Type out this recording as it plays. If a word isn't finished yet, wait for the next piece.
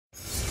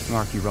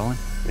Mark, you rolling?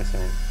 Yes, I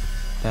am.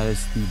 That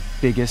is the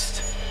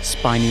biggest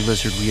spiny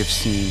lizard we have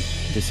seen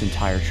this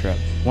entire trip.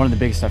 One of the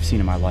biggest I've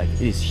seen in my life.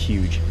 It is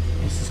huge.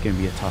 This is gonna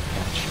be a tough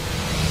catch.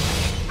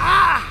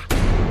 Ah!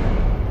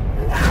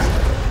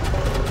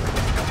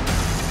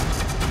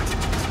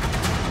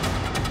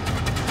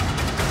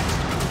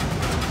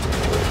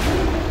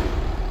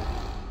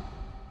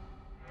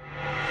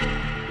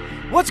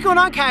 What's going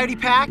on, Coyote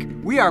Pack?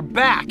 We are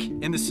back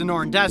in the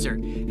Sonoran Desert.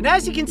 And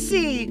as you can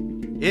see,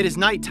 it is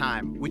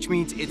nighttime, which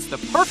means it's the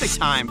perfect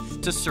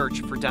time to search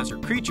for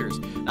desert creatures.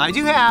 Now, I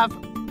do have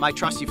my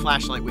trusty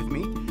flashlight with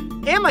me,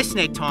 and my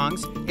snake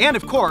tongs, and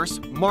of course,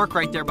 Mark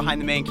right there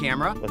behind the main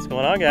camera. What's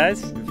going on,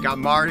 guys? We've got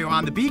Mario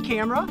on the B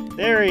camera.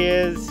 There he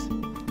is.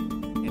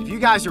 And if you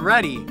guys are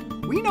ready,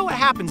 we know what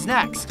happens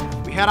next.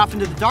 We head off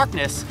into the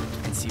darkness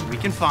and see what we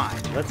can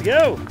find. Let's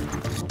go.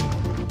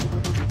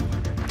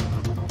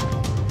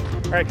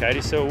 All right,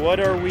 Coyote, so what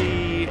are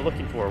we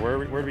looking for? Where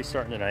are we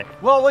starting tonight?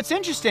 Well, what's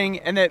interesting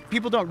and that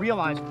people don't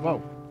realize,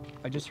 whoa,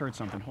 I just heard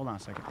something. Hold on a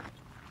second.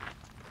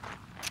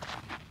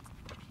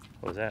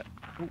 What was that?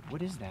 Ooh,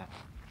 what is that?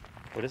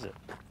 What is it?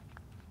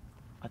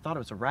 I thought it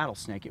was a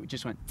rattlesnake. It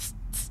just went tss,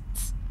 tss,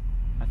 tss.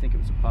 I think it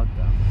was a bug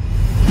though.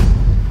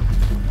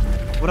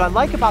 What I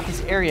like about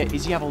this area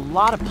is you have a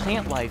lot of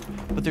plant life,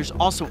 but there's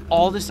also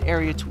all this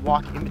area to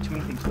walk in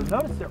between things. So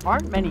notice there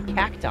aren't many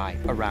cacti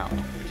around.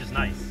 Which is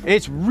nice.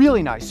 It's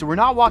really nice. So we're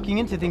not walking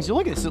into things. So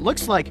look at this. It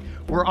looks like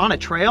we're on a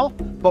trail,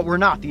 but we're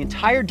not. The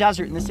entire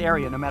desert in this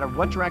area, no matter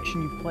what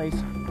direction you place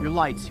your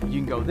lights, you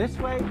can go this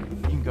way,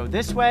 you can go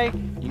this way,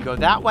 you can go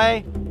that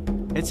way.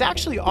 It's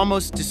actually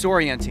almost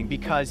disorienting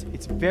because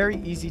it's very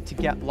easy to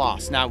get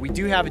lost. Now, we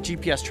do have a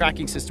GPS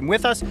tracking system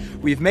with us.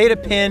 We've made a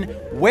pin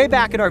way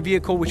back in our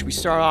vehicle, which we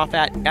start off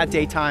at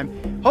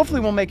daytime. Hopefully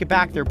we'll make it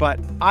back there, but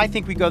I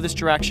think we go this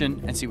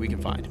direction and see what we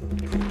can find.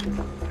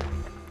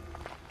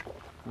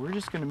 We're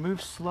just gonna move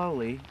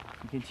slowly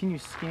and continue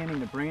scanning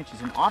the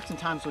branches, and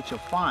oftentimes what you'll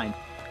find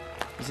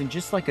is in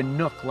just like a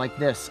nook like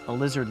this, a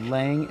lizard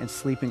laying and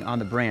sleeping on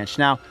the branch.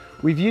 Now,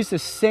 we've used the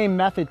same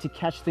method to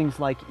catch things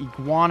like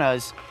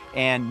iguanas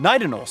and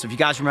night owls. If you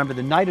guys remember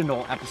the night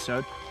owl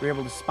episode, we were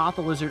able to spot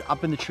the lizard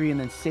up in the tree and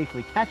then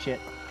safely catch it,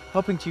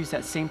 hoping to use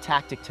that same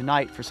tactic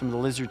tonight for some of the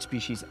lizard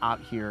species out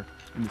here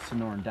in the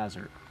Sonoran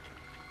Desert.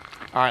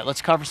 All right,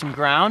 let's cover some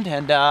ground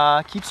and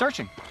keep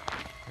searching.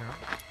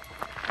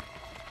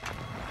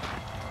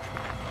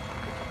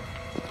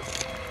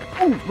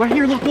 Oh, right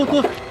here, look, look,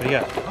 look. What do you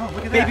got? Oh,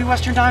 look at that. Baby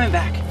Western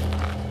Diamondback.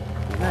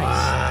 Nice.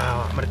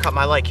 Wow, I'm gonna cut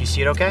my light. Can you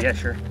see it okay? Yeah,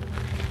 sure.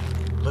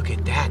 Look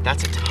at that,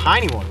 that's a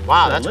tiny one.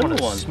 Wow, that's one of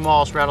the one.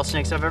 smallest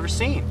rattlesnakes I've ever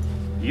seen.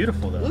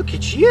 Beautiful though. Look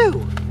at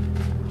you.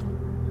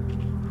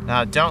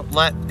 Now, don't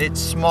let its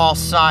small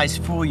size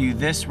fool you.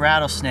 This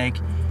rattlesnake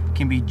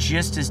can be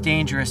just as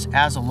dangerous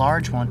as a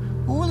large one.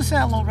 Ooh, listen to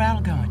that little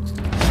rattle going.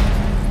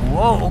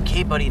 Whoa,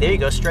 okay, buddy, there you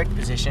go, strike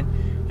position.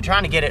 I'm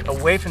trying to get it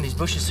away from these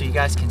bushes so you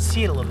guys can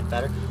see it a little bit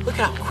better. Look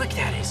at how quick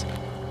that is.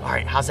 All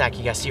right, how's that? Can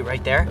you guys see it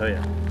right there? Oh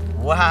yeah.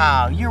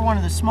 Wow, you're one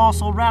of the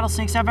smallest old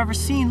rattlesnakes I've ever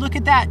seen. Look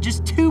at that,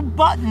 just 2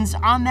 buttons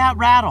on that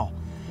rattle.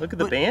 Look at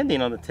the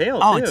banding on the tail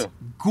Oh, too. it's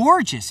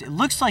gorgeous. It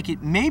looks like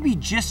it maybe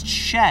just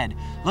shed.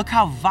 Look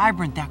how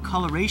vibrant that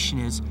coloration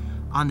is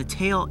on the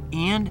tail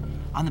and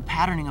on the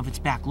patterning of its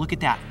back. Look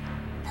at that.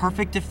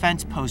 Perfect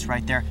defense post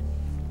right there.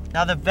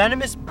 Now, the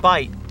venomous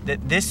bite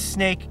that this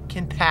snake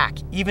can pack,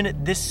 even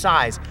at this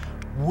size,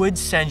 would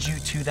send you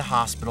to the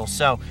hospital.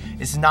 So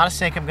this is not a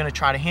snake I'm gonna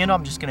try to handle.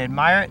 I'm just gonna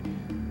admire it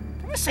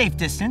from a safe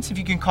distance, if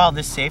you can call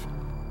this safe.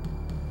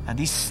 Now,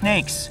 these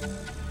snakes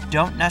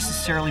don't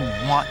necessarily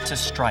want to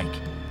strike,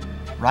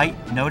 right?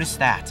 Notice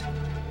that.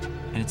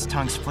 And its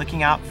tongue's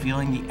flicking out,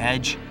 feeling the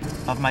edge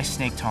of my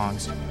snake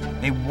tongs.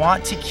 They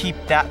want to keep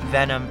that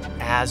venom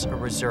as a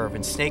reserve,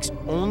 and snakes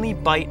only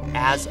bite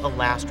as a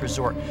last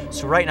resort.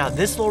 So right now,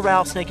 this little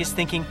rattlesnake is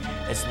thinking,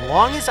 as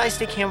long as I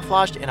stay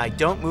camouflaged and I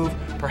don't move,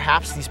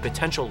 perhaps these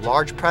potential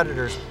large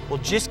predators will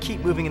just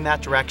keep moving in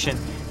that direction,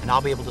 and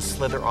I'll be able to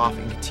slither off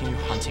and continue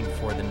hunting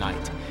for the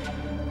night.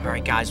 All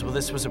right, guys, well,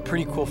 this was a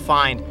pretty cool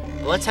find.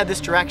 But let's head this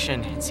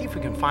direction and see if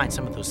we can find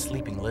some of those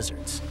sleeping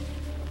lizards.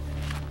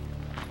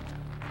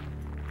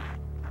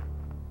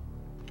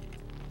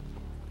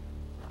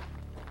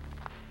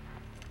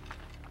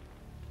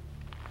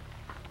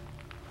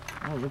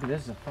 Oh, look at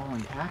this, a fallen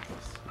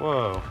cactus.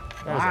 Whoa,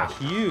 that is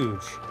a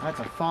huge. That's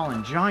a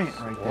fallen giant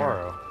right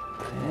there. Whoa.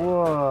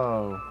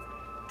 Whoa.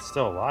 It's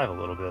still alive a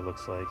little bit, it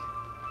looks like.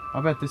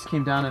 I bet this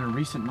came down in a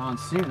recent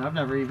monsoon. I've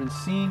never even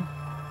seen.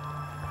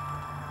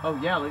 Oh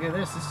yeah, look at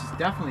this. This is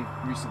definitely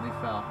recently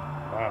fell.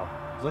 Wow.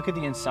 Look at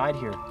the inside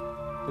here.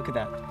 Look at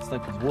that. It's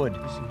like wood.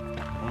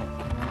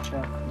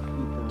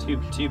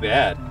 Too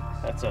bad.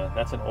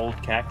 That's an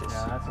old cactus.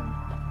 Yeah,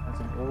 that's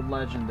an old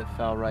legend that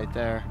fell right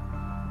there.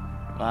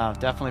 Wow,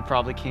 definitely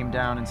probably came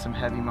down in some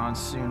heavy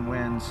monsoon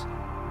winds.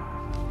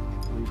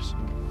 I believe so.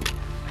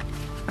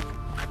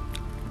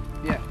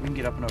 Yeah, we can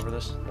get up and over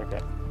this. Okay.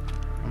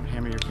 I'm gonna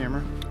hammer your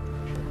camera.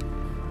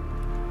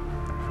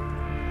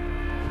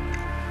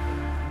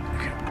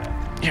 Okay.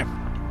 Yeah.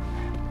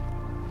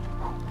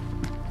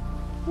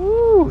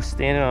 Woo!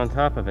 Standing on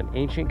top of an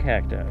ancient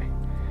cacti.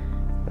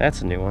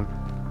 That's a new one.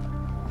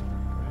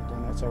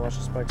 Down that side, watch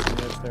the spikes on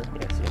the edge there.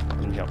 Yeah, see it.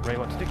 I'm gonna jump right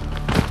on stick.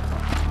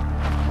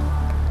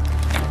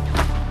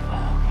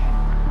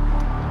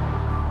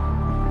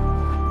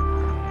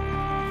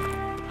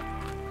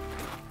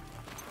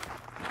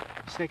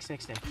 Snake,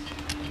 snake, snake.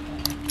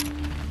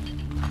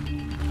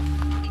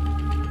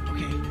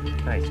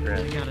 Okay. Nice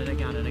grab. I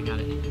got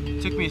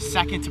it. Took me a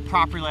second to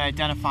properly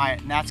identify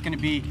it, and that's gonna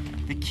be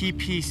the key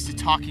piece to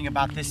talking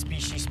about this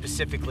species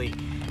specifically.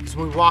 Because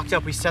when we walked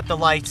up, we set the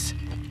lights,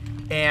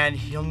 and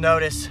you'll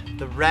notice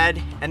the red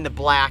and the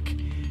black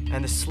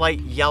and the slight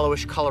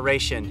yellowish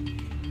coloration.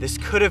 This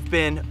could have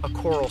been a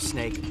coral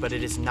snake, but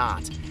it is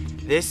not.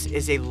 This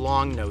is a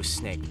long-nosed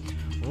snake.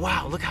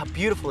 Wow, look how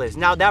beautiful it is.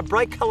 Now that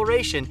bright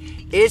coloration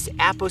is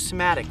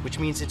aposematic, which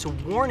means it's a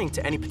warning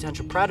to any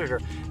potential predator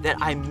that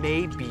I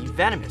may be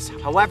venomous.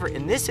 However,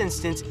 in this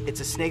instance, it's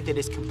a snake that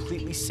is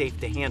completely safe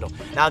to handle.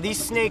 Now these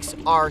snakes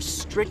are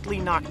strictly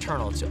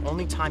nocturnal. It's the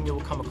only time you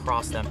will come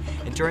across them.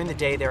 And during the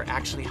day, they're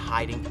actually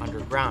hiding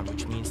underground,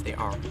 which means they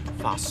are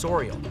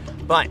fossorial.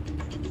 But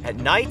at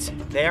night,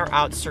 they are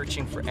out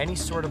searching for any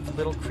sort of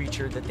little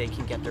creature that they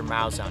can get their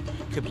mouths on.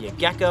 Could be a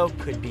gecko,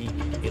 could be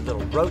a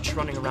little roach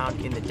running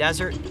around in the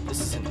desert. This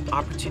is an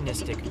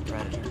opportunistic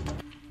predator.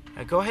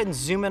 Now go ahead and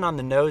zoom in on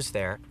the nose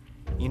there.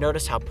 You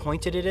notice how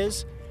pointed it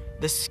is?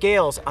 The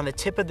scales on the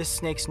tip of the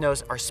snake's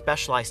nose are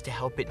specialized to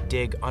help it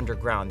dig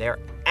underground. They're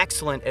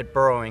excellent at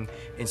burrowing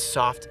in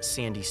soft,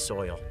 sandy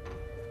soil.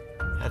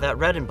 Now that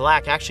red and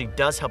black actually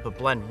does help it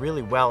blend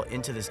really well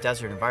into this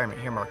desert environment.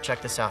 Here, Mark,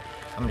 check this out.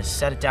 I'm gonna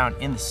set it down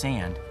in the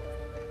sand.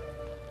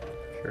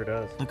 Sure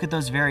does. Look at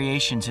those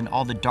variations in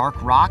all the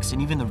dark rocks,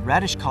 and even the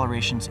reddish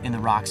colorations in the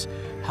rocks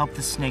help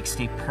the snake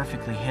stay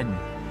perfectly hidden.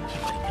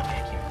 Keep letting come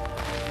back here.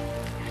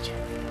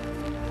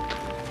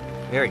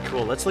 Gotcha. Very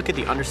cool. Let's look at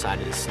the underside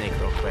of this snake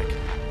real quick.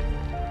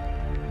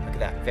 Look at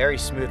that, very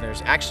smooth.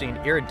 There's actually an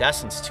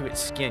iridescence to its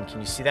skin. Can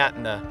you see that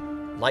in the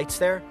lights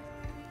there?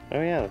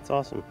 Oh yeah, that's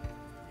awesome.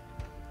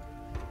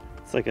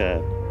 It's like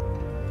a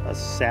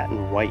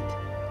satin white.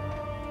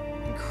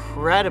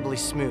 Incredibly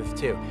smooth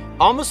too.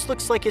 Almost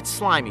looks like it's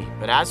slimy,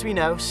 but as we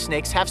know,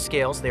 snakes have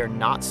scales. They are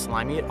not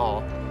slimy at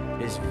all.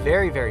 It is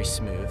very, very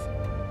smooth.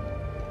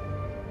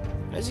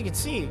 As you can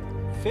see,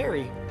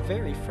 very,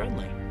 very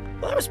friendly.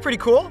 Well, that was pretty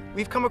cool.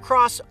 We've come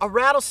across a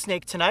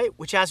rattlesnake tonight,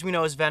 which as we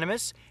know is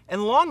venomous,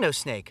 and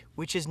long-nosed snake,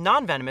 which is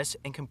non-venomous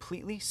and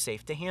completely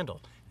safe to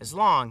handle, as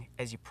long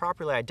as you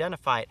properly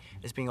identify it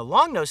as being a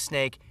long-nosed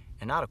snake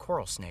and not a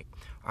coral snake.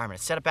 All right, I'm gonna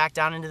set it back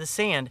down into the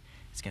sand.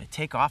 It's gonna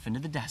take off into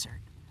the desert.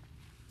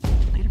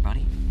 Later,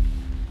 buddy.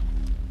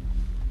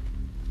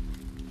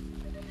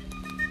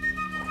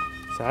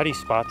 So how do you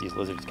spot these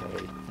lizards,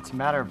 Coyote? It's a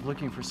matter of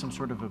looking for some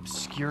sort of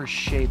obscure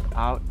shape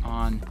out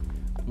on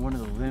one of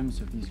the limbs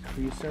of these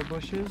creosote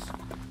bushes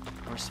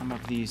or some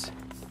of these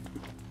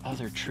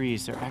other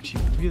trees. They're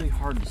actually really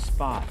hard to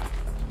spot.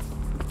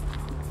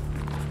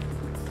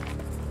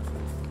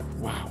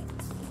 Wow.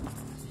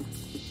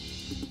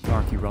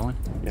 Mark, you rolling?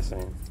 Yes, I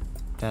am.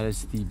 That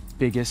is the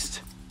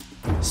biggest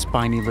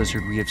spiny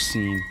lizard we have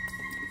seen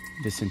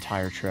this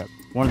entire trip.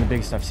 One of the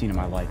biggest I've seen in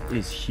my life. It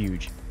is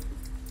huge.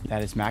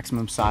 That is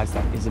maximum size.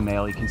 That is a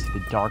male. You can see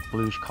the dark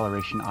bluish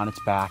coloration on its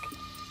back.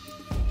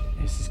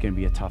 This is gonna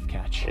be a tough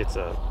catch. It's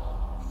a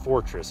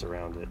fortress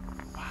around it.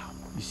 Wow.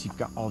 You see, you've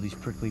got all these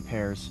prickly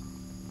pears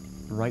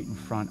right in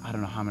front. I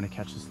don't know how I'm gonna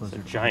catch this There's a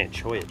lizard. giant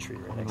cholla tree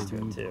right next to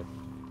it too.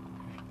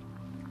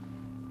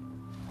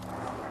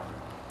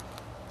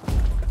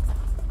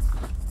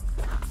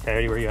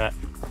 Coyote, where you at?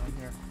 Right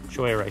here.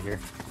 Cholla right here.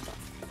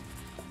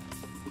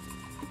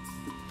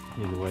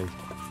 He's awake.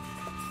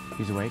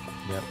 He's awake?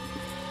 Yep.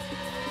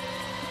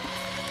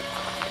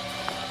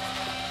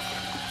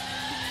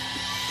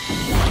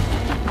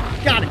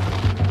 Got it.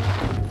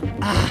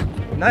 Ah,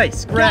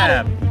 nice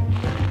grab.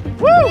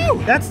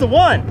 Woo! That's the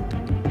one.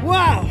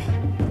 Wow.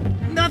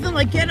 Nothing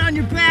like getting on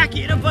your back,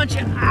 hitting a bunch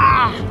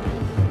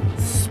of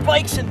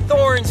spikes and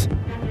thorns.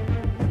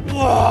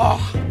 Whoa.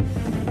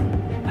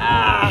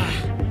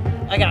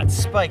 I got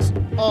spikes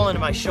all into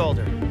my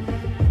shoulder.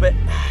 But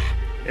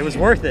It was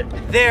worth it.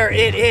 there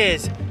it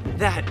is.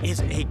 That is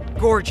a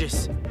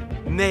gorgeous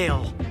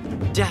male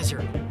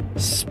desert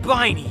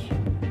spiny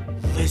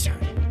lizard.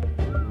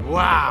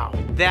 Wow,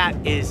 that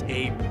is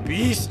a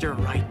beaster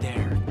right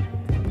there.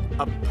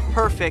 A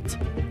perfect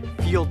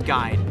field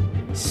guide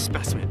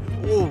specimen.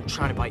 Oh,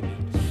 trying to bite me.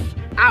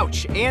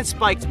 Ouch, and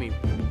spiked me.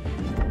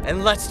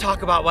 And let's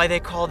talk about why they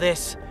call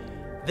this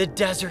the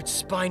Desert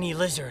Spiny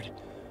Lizard.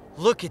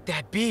 Look at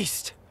that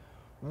beast.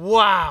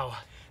 Wow.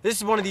 This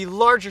is one of the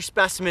larger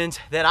specimens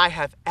that I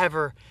have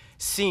ever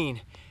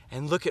seen.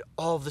 And look at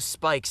all the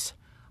spikes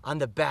on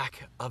the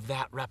back of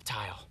that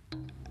reptile.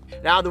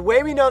 Now, the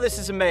way we know this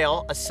is a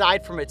male,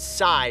 aside from its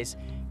size,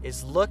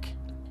 is look.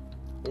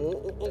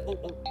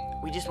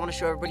 We just want to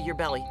show everybody your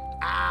belly.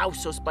 Ow,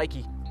 so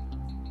spiky.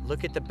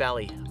 Look at the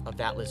belly of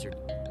that lizard.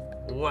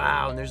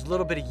 Wow, and there's a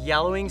little bit of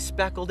yellowing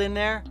speckled in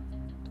there.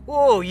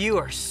 Whoa, you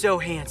are so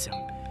handsome.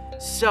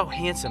 So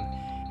handsome.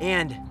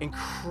 and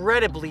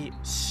incredibly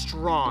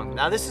strong.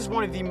 Now, this is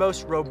one of the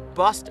most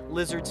robust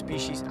lizard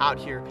species out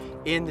here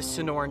in the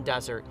Sonoran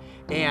Desert,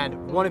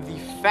 and one of the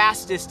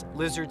fastest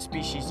lizard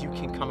species you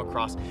can come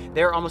across.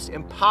 They're almost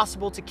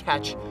impossible to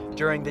catch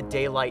during the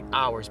daylight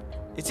hours.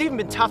 It's even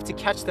been tough to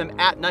catch them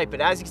at night,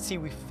 but as you can see,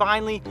 we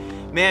finally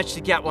managed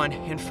to get one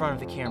in front of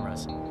the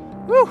cameras.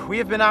 Whew, we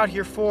have been out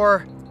here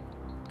for,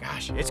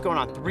 gosh, it's going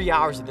on 3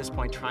 hours at this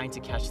point trying to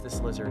catch this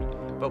lizard,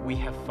 but we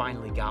have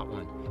finally got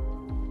one.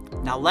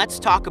 Now let's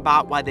talk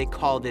about why they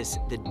call this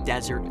the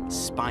Desert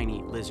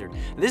Spiny Lizard.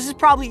 This is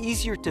probably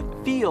easier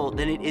to feel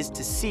than it is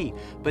to see,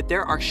 but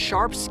there are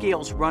sharp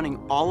scales running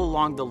all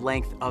along the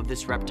length of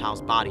this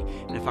reptile's body.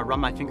 And if I run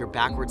my finger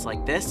backwards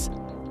like this,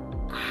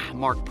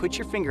 Mark, put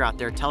your finger out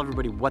there, tell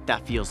everybody what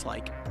that feels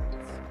like.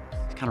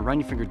 Kind of run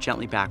your finger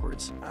gently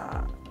backwards.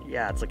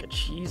 Yeah, it's like a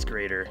cheese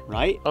grater.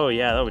 Right? Oh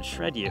yeah, that would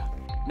shred you.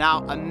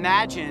 Now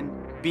imagine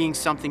being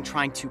something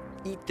trying to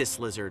eat this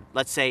lizard,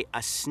 let's say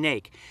a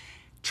snake.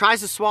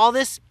 Tries to swallow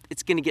this,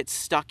 it's gonna get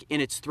stuck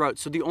in its throat.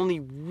 So the only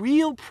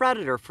real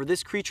predator for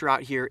this creature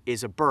out here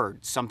is a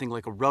bird, something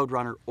like a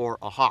roadrunner or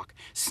a hawk.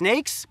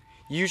 Snakes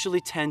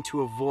usually tend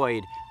to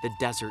avoid the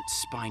Desert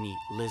Spiny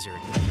Lizard.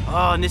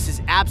 Oh, and this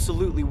is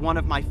absolutely one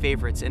of my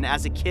favorites. And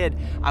as a kid,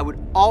 I would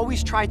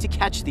always try to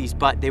catch these,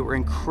 but they were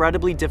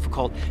incredibly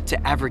difficult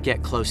to ever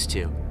get close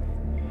to.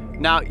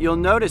 Now, you'll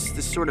notice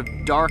this sort of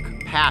dark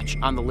patch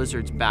on the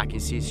lizard's back.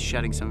 You see he's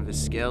shedding some of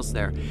his scales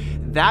there.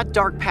 That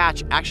dark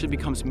patch actually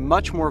becomes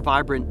much more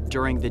vibrant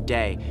during the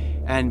day.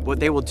 And what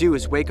they will do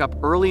is wake up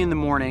early in the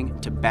morning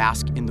to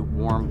bask in the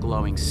warm,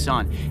 glowing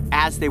sun.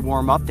 As they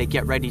warm up, they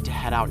get ready to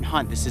head out and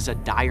hunt. This is a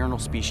diurnal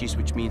species,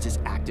 which means it's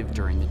active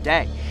during the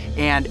day.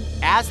 And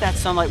as that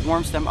sunlight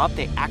warms them up,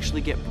 they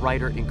actually get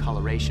brighter in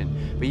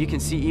coloration. But you can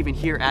see even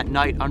here at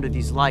night under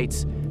these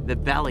lights, the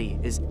belly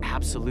is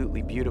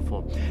absolutely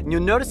beautiful. And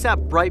you'll notice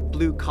that bright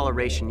blue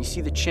coloration. You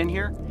see the chin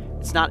here?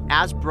 It's not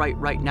as bright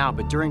right now,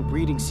 but during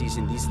breeding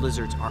season, these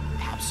lizards are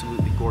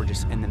absolutely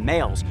gorgeous. And the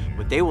males,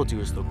 what they will do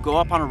is they'll go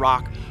up on a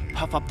rock,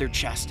 puff up their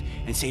chest,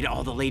 and say to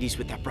all the ladies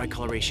with that bright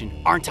coloration,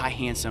 "Aren't I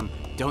handsome?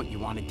 Don't you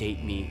want to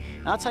date me?"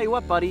 And I'll tell you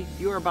what, buddy,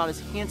 you are about as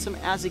handsome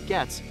as it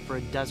gets for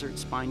a desert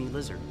spiny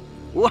lizard.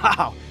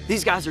 Wow,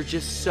 these guys are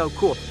just so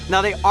cool.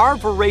 Now, they are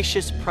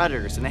voracious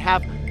predators, and they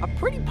have a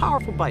pretty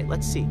powerful bite.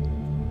 Let's see.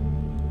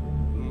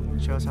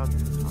 Show us how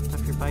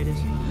tough your bite is?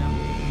 No?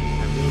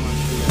 I really want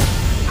to see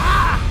that.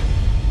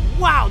 Ah!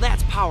 Wow,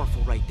 that's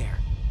powerful right there.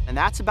 And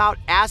that's about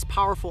as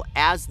powerful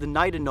as the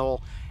night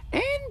anole,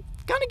 and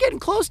kind of getting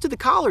close to the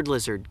collared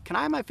lizard. Can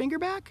I have my finger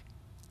back?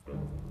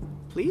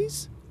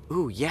 Please?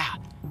 Ooh, yeah.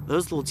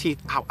 Those little teeth.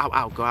 Ow, ow,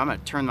 ow. Go. I'm going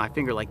to turn my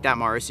finger like that,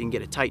 Mario, so you can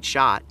get a tight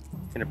shot.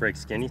 Gonna break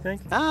skin, you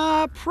think?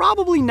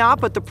 Probably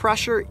not, but the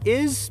pressure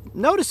is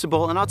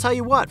noticeable. And I'll tell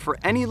you what, for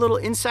any little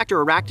insect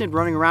or arachnid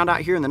running around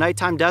out here in the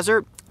nighttime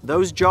desert,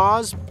 those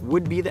jaws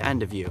would be the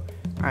end of you.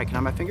 All right, can I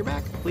have my finger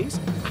back, please?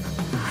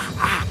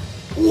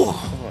 Whoa.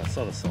 Oh, I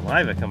saw the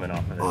saliva coming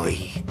off of it.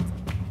 Oy.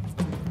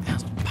 That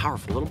was a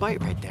powerful little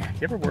bite right there.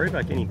 You ever worry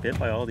about getting bit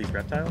by all these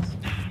reptiles?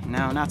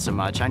 No, not so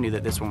much. I knew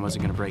that this one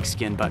wasn't gonna break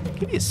skin, but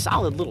give you a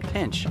solid little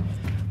pinch.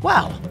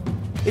 Well,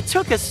 it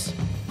took us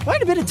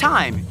quite a bit of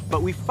time,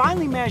 but we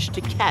finally managed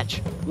to catch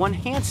one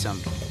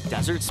handsome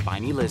desert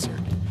spiny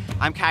lizard.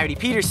 I'm Coyote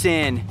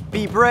Peterson.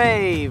 Be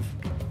brave.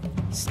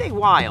 Stay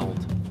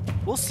wild.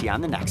 We'll see you on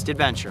the next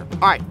adventure.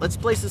 All right, let's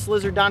place this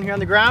lizard down here on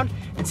the ground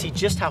and see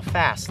just how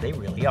fast they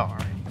really are.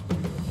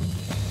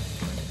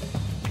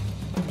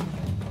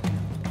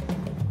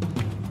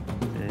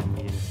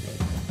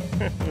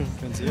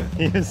 Couldn't see it.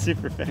 He was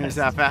super fast. He was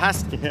that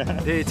fast? Yeah.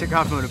 Dude, he took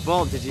off in a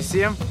bolt. Did you see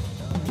him?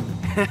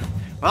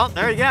 Well,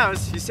 there he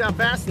goes. You see how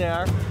fast they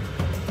are.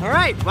 All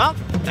right, well,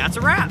 that's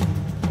a wrap.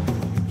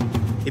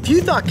 If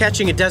you thought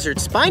catching a desert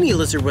spiny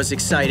lizard was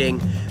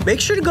exciting, make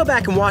sure to go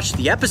back and watch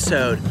the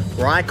episode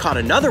where I caught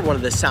another one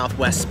of the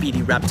Southwest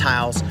speedy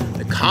reptiles,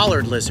 the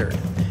collared lizard.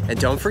 And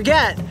don't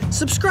forget,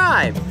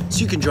 subscribe so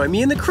you can join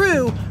me and the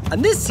crew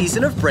on this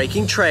season of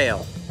Breaking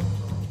Trail.